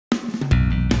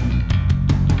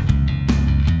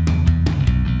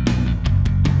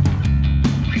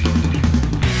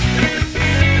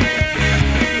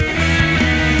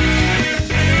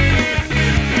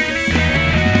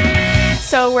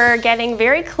So we're getting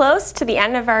very close to the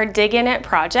end of our Digginit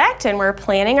project, and we're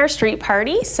planning our street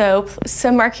party. So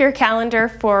mark your calendar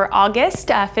for August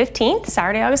 15th,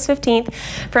 Saturday, August 15th.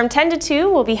 From 10 to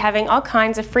 2, we'll be having all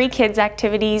kinds of free kids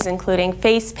activities, including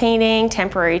face painting,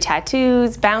 temporary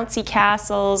tattoos, bouncy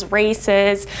castles,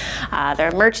 races.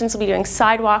 The merchants will be doing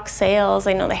sidewalk sales.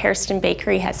 I know the Hairston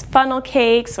Bakery has funnel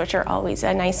cakes, which are always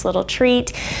a nice little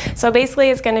treat. So basically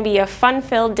it's going to be a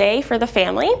fun-filled day for the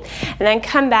family. And then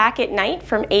come back at night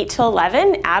from 8 to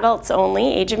 11, adults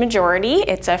only, age of majority.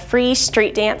 It's a free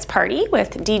street dance party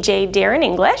with DJ Darren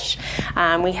English.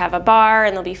 We have a bar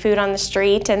and there'll be food on the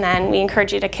street, and then we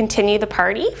encourage you to continue the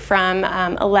party from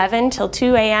 11 till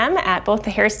 2 a.m. at both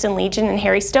the Hairston Legion and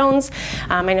Harry Stone's.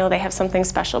 I know they have something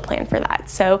special planned for that.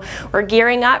 So we're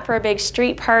gearing up for a big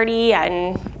street party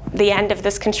and the end of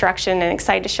this construction, and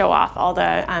excited to show off all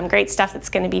the great stuff that's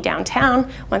going to be downtown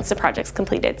once the project's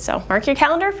completed. So mark your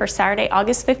calendar for Saturday,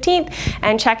 August 15th,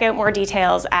 and check out more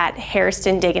details at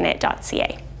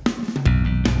hairstondigginit.ca.